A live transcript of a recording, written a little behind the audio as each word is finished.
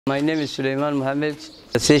My name is Suleiman Mohammed.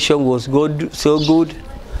 The session was good, so good.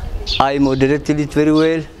 I moderated it very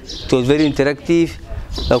well. It was very interactive.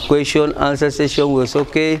 The question-answer session was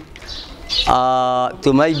okay.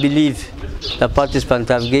 To my belief, the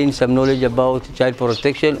participants have gained some knowledge about child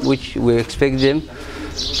protection, which we expect them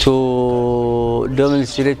to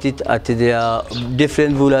demonstrate it at their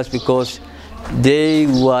different bulas, because they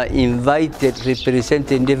were invited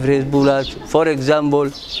representing different bulas. For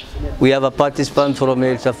example, we have a participant from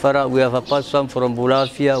El Safara, we have a participant from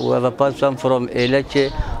Bulafia, we have a participant from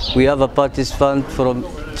Eleche, we have a participant from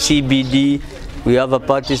CBD, we have a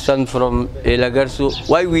participant from Elagarsu.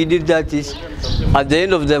 Why we did that is, at the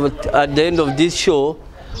end of this show,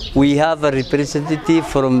 we have a representative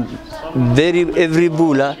from every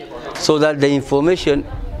bula, so that the information,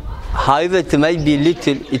 however it might be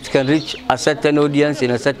little, it can reach a certain audience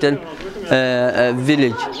in a certain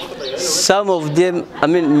village. Some of them,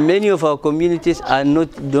 many of our communities are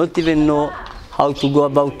don't even know how to go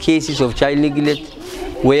about cases of child neglect,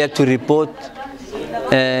 where to report,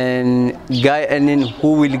 and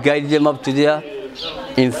who will guide them up to there.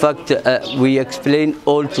 In fact, we explain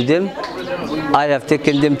all to them. I have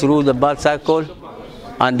taken them through the birth cycle,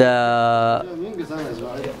 and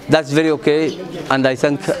that's very okay. And I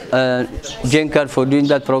thank GENCAD for doing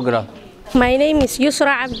that program. My name is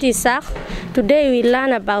Yusra Abdi Isaq. Today we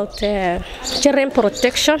learn about children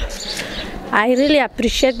protection. I really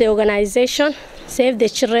appreciate the organization, Save the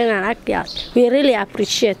Children and Act Out. We really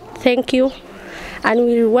appreciate. Thank you. And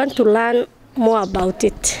we want to learn more about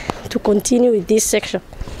it to continue with this section.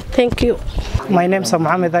 Thank you. My name is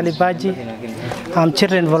Mohammed Ali Baji. I'm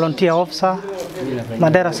Children Volunteer Officer,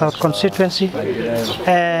 Madera South Constituency.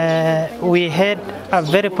 We had a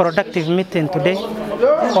very productive meeting today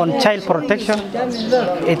on child protection.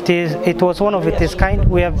 It was one of its kind.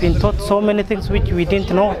 We have been taught so many things which we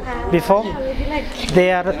didn't know before.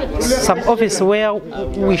 There are some offices where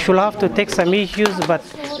we should have to take some issues, but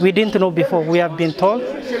we didn't know before. We have been told.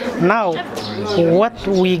 Now, what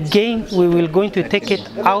we gain, we will going to take it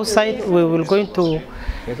outside. We will going to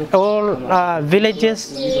all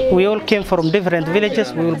villages. We all came from different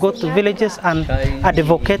villages. We will go to villages and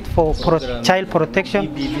advocate for child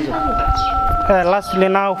protection. Lastly,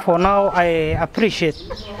 for now, I appreciate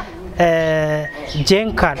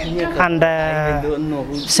GENCAD and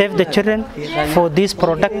Save the Children for this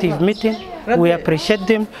productive meeting. We appreciate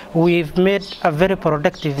them. We've made a very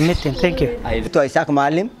productive meeting. Thank you.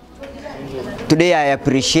 Today I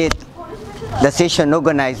appreciate the session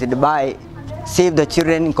organized by Save the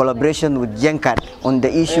Children in collaboration with GENCAD on the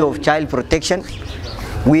issue of child protection.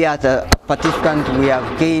 We as a participant, we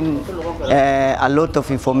have gained a lot of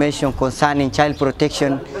information concerning child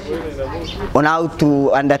protection, on how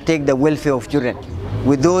to undertake the welfare of children.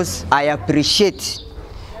 With those, I appreciate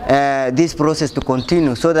this process to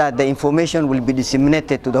continue so that the information will be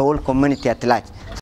disseminated to the whole community at large.